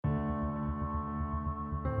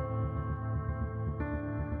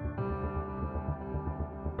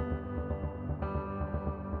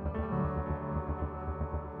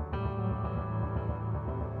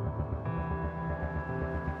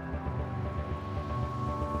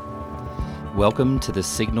Welcome to the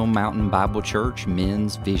Signal Mountain Bible Church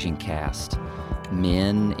Men's Vision Cast.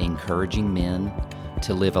 Men encouraging men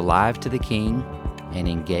to live alive to the King and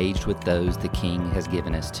engaged with those the King has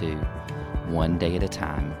given us to, one day at a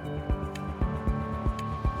time.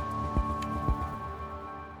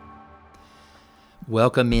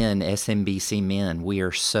 Welcome in, SMBC men. We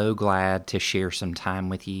are so glad to share some time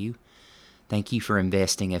with you. Thank you for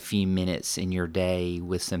investing a few minutes in your day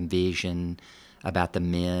with some vision about the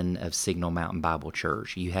men of Signal Mountain Bible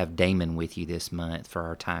Church. You have Damon with you this month for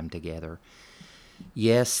our time together.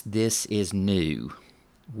 Yes, this is new.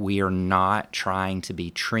 We are not trying to be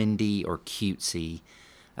trendy or cutesy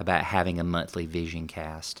about having a monthly vision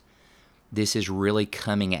cast. This is really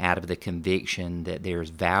coming out of the conviction that there's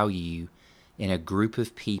value in a group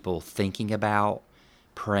of people thinking about,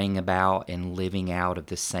 praying about, and living out of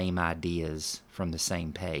the same ideas from the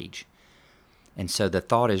same page. And so the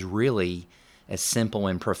thought is really as simple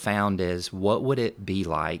and profound as, what would it be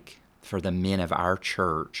like for the men of our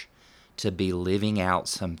church to be living out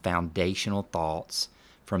some foundational thoughts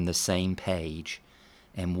from the same page,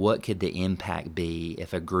 and what could the impact be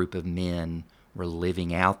if a group of men were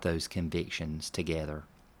living out those convictions together?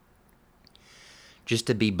 Just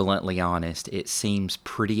to be bluntly honest, it seems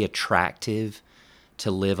pretty attractive to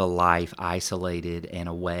live a life isolated and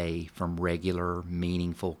away from regular,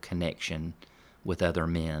 meaningful connection with other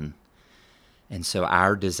men. And so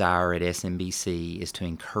our desire at SMBC is to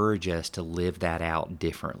encourage us to live that out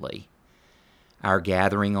differently. Our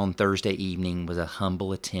gathering on Thursday evening was a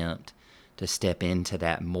humble attempt to step into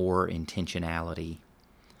that more intentionality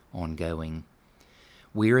ongoing.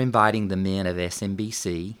 We're inviting the men of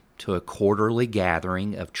SMBC to a quarterly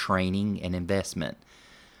gathering of training and investment,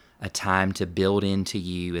 a time to build into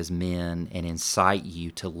you as men and incite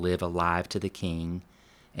you to live alive to the King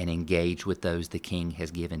and engage with those the King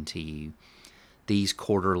has given to you. These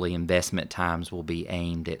quarterly investment times will be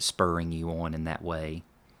aimed at spurring you on in that way.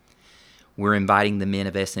 We're inviting the men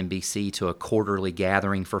of SMBC to a quarterly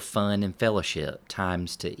gathering for fun and fellowship,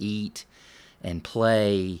 times to eat and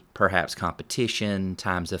play, perhaps competition,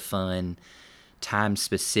 times of fun, times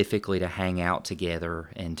specifically to hang out together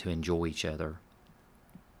and to enjoy each other.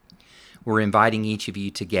 We're inviting each of you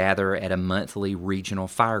to gather at a monthly regional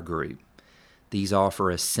fire group. These offer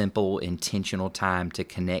a simple, intentional time to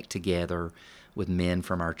connect together with men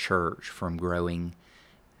from our church, from growing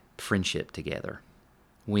friendship together.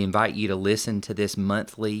 We invite you to listen to this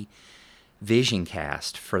monthly vision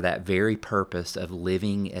cast for that very purpose of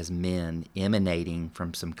living as men emanating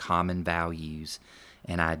from some common values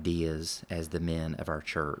and ideas as the men of our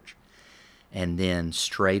church. And then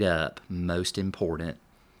straight up, most important,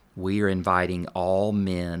 we are inviting all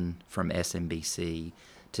men from SMBC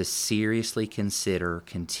to seriously consider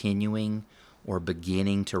continuing or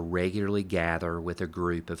beginning to regularly gather with a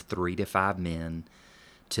group of 3 to 5 men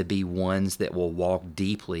to be ones that will walk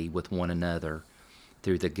deeply with one another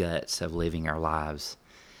through the guts of living our lives.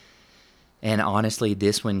 And honestly,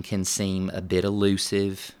 this one can seem a bit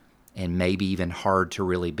elusive and maybe even hard to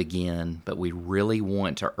really begin, but we really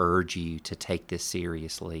want to urge you to take this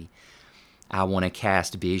seriously. I want to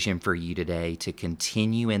cast vision for you today to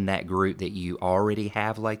continue in that group that you already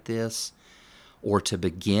have like this, or to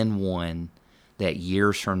begin one that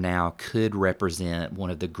years from now could represent one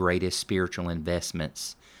of the greatest spiritual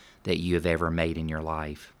investments that you have ever made in your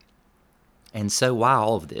life. And so why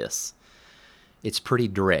all of this? It's pretty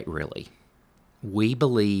direct, really. We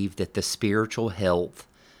believe that the spiritual health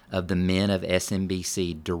of the men of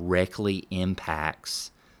SMBC directly impacts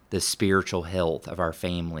the spiritual health of our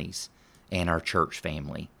families and our church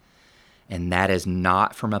family. And that is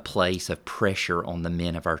not from a place of pressure on the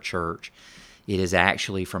men of our church. It is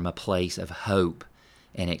actually from a place of hope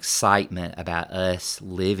and excitement about us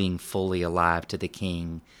living fully alive to the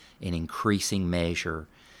King in increasing measure,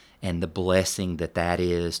 and the blessing that that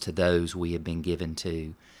is to those we have been given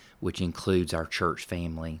to, which includes our church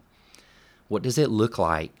family. What does it look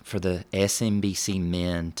like for the SMBC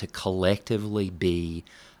men to collectively be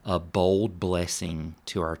a bold blessing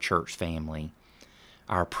to our church family?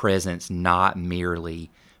 Our presence not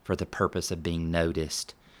merely for the purpose of being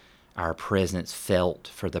noticed, our presence felt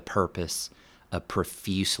for the purpose of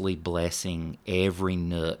profusely blessing every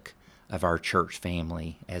nook of our church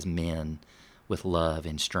family as men with love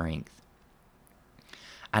and strength.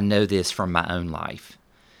 I know this from my own life.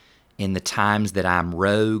 In the times that I'm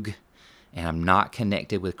rogue and I'm not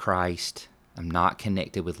connected with Christ, I'm not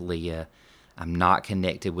connected with Leah, I'm not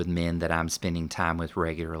connected with men that I'm spending time with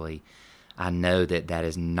regularly, I know that that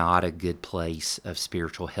is not a good place of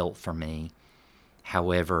spiritual health for me.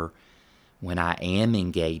 However, when I am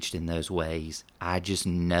engaged in those ways, I just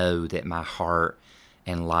know that my heart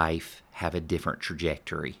and life have a different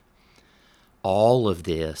trajectory. All of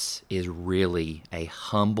this is really a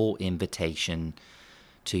humble invitation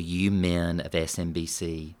to you men of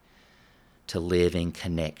SMBC to live in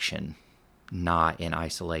connection, not in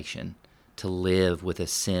isolation, to live with a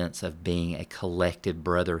sense of being a collective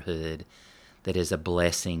brotherhood that is a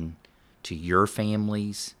blessing to your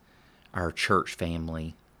families, our church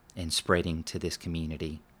family, and spreading to this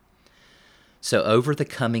community. So over the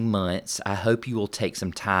coming months, I hope you will take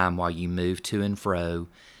some time while you move to and fro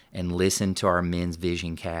and listen to our Men's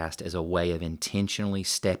Vision Cast as a way of intentionally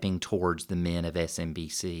stepping towards the men of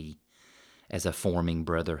SMBC as a forming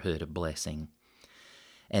brotherhood of blessing.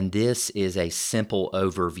 And this is a simple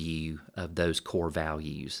overview of those core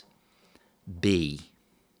values. Be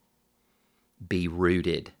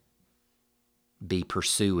rooted, be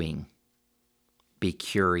pursuing, be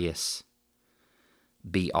curious,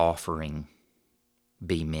 be offering,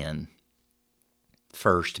 be men.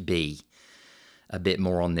 First, be. A bit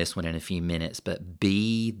more on this one in a few minutes, but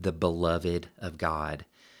be the beloved of God.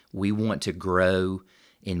 We want to grow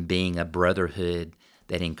in being a brotherhood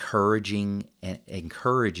that encourages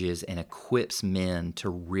and equips men to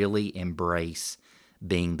really embrace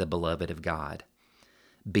being the beloved of God.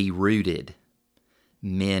 Be rooted.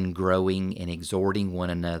 Men growing and exhorting one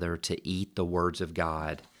another to eat the words of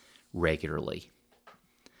God regularly.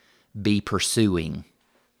 Be pursuing.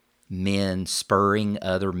 Men spurring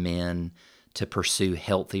other men to pursue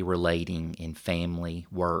healthy relating in family,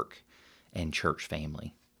 work, and church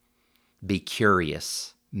family. Be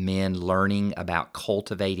curious. Men learning about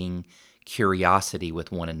cultivating curiosity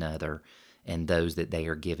with one another and those that they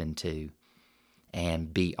are given to.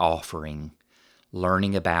 And be offering.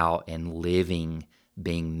 Learning about and living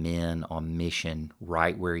being men on mission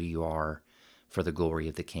right where you are for the glory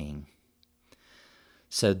of the King.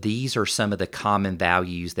 So these are some of the common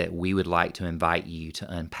values that we would like to invite you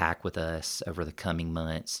to unpack with us over the coming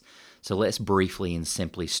months. So let's briefly and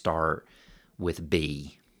simply start with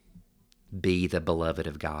be. Be the beloved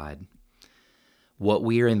of God. What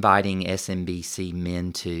we are inviting SMBC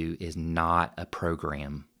men to is not a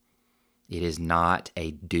program. It is not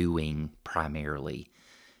a doing primarily.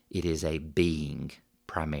 It is a being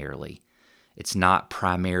primarily. It's not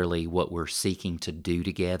primarily what we're seeking to do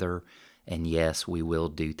together. And yes, we will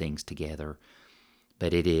do things together,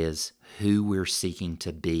 but it is who we're seeking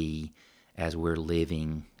to be as we're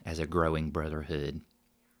living as a growing brotherhood.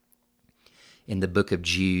 In the book of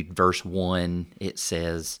Jude, verse 1, it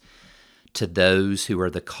says, "To those who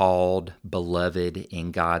are the called, beloved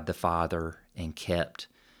in God the Father, and kept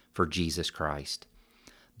for Jesus Christ."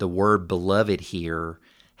 The word beloved here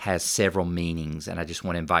has several meanings, and I just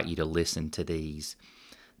want to invite you to listen to these.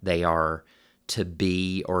 They are to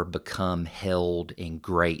be or become held in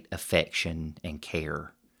great affection and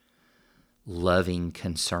care, loving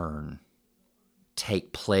concern,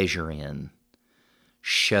 take pleasure in,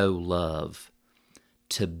 show love,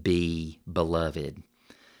 to be beloved.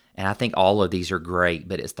 And I think all of these are great,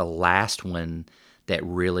 but it's the last one that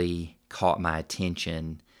really caught my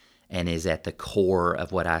attention and is at the core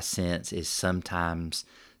of what I sense is sometimes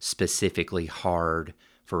specifically hard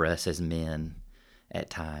for us as men at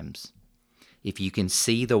times. If you can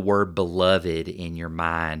see the word beloved in your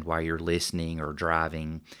mind while you're listening or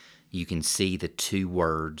driving, you can see the two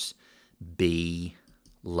words, be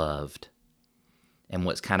loved. And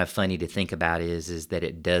what's kind of funny to think about is that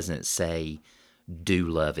it doesn't say do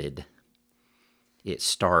loved. It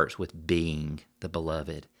starts with being the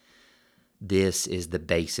beloved. This is the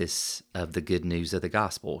basis of the good news of the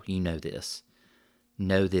gospel. You know this.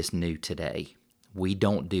 Know this new today. We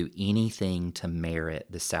don't do anything to merit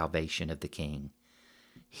the salvation of the King.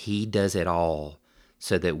 He does it all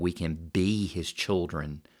so that we can be his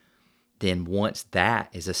children. Then once that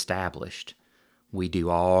is established, we do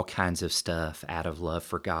all kinds of stuff out of love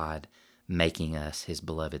for God, making us his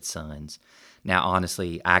beloved sons. Now,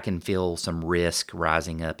 honestly, I can feel some risk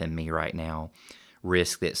rising up in me right now.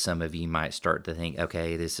 Risk that some of you might start to think,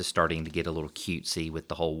 okay, this is starting to get a little cutesy with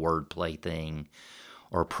the whole wordplay thing.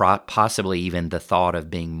 Or possibly even the thought of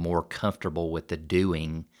being more comfortable with the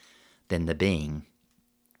doing than the being.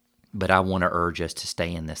 But I want to urge us to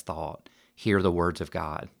stay in this thought. Hear the words of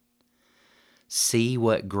God. See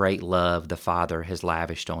what great love the Father has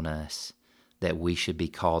lavished on us, that we should be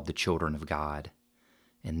called the children of God.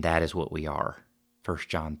 And that is what we are. 1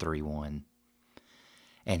 John 3:1.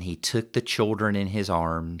 And he took the children in his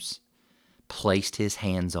arms, placed his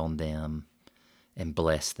hands on them, and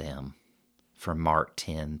blessed them. From Mark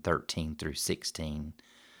 10:13 through 16,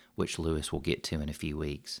 which Lewis will get to in a few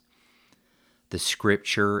weeks. The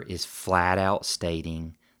scripture is flat out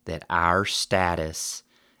stating that our status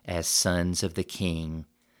as sons of the King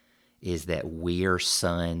is that we are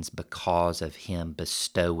sons because of him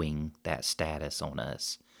bestowing that status on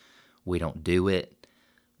us. We don't do it.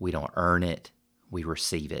 We don't earn it. We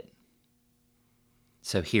receive it.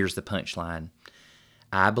 So here's the punchline.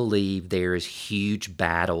 I believe there is huge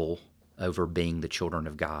battle over being the children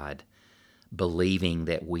of God, believing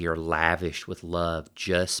that we are lavished with love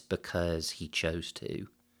just because he chose to.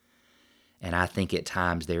 And I think at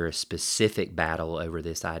times there is specific battle over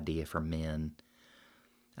this idea for men.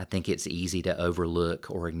 I think it's easy to overlook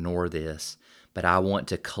or ignore this, but I want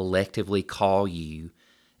to collectively call you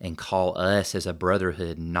and call us as a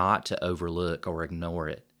brotherhood not to overlook or ignore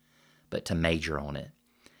it, but to major on it.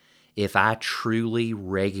 If I truly,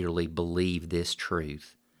 regularly believe this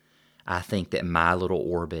truth, I think that my little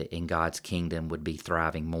orbit in God's kingdom would be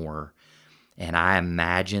thriving more. And I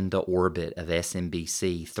imagine the orbit of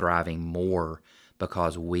SMBC thriving more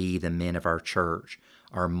because we, the men of our church,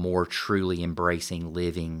 are more truly embracing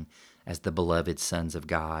living as the beloved sons of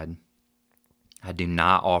God. I do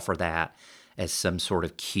not offer that as some sort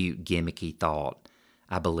of cute, gimmicky thought.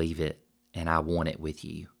 I believe it, and I want it with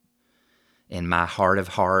you. In my heart of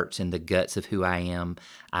hearts, in the guts of who I am,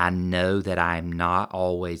 I know that I am not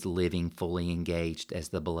always living fully engaged as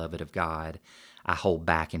the beloved of God. I hold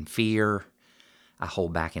back in fear. I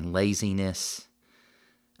hold back in laziness.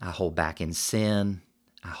 I hold back in sin.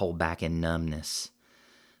 I hold back in numbness.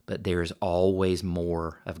 But there is always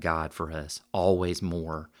more of God for us, always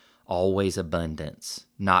more, always abundance,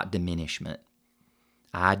 not diminishment.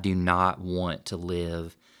 I do not want to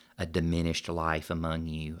live a diminished life among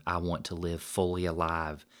you. I want to live fully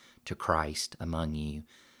alive to Christ among you.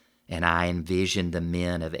 And I envision the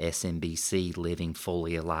men of SMBC living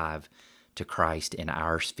fully alive to Christ in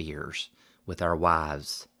our spheres, with our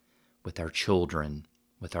wives, with our children,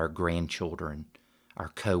 with our grandchildren, our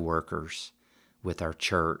co-workers, with our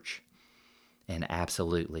church, and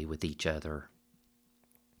absolutely with each other.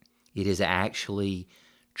 It is actually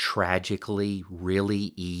tragically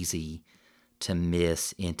really easy to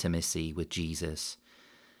miss intimacy with Jesus.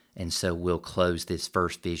 And so we'll close this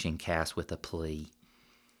first vision cast with a plea.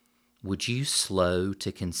 Would you slow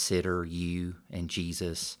to consider you and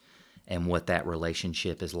Jesus and what that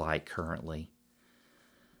relationship is like currently?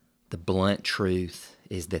 The blunt truth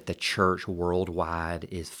is that the church worldwide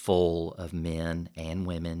is full of men and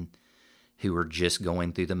women who are just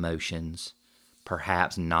going through the motions,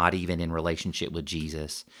 perhaps not even in relationship with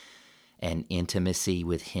Jesus, and intimacy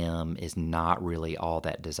with him is not really all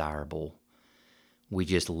that desirable. We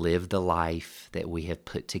just live the life that we have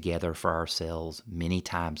put together for ourselves, many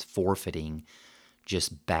times forfeiting,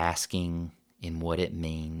 just basking in what it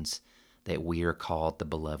means that we are called the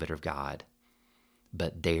beloved of God.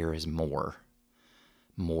 But there is more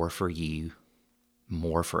for you,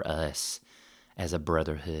 more for us as a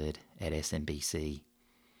brotherhood at SMBC.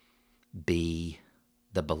 Be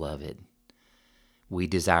the beloved. We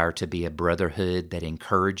desire to be a brotherhood that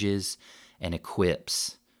encourages and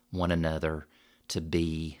equips one another to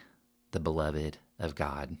be the beloved of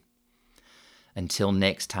God. Until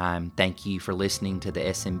next time, thank you for listening to the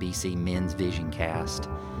SMBC Men's Vision Cast.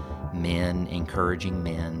 Men encouraging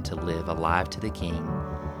men to live alive to the King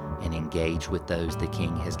and engage with those the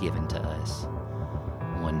King has given to us,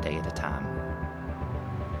 one day at a time.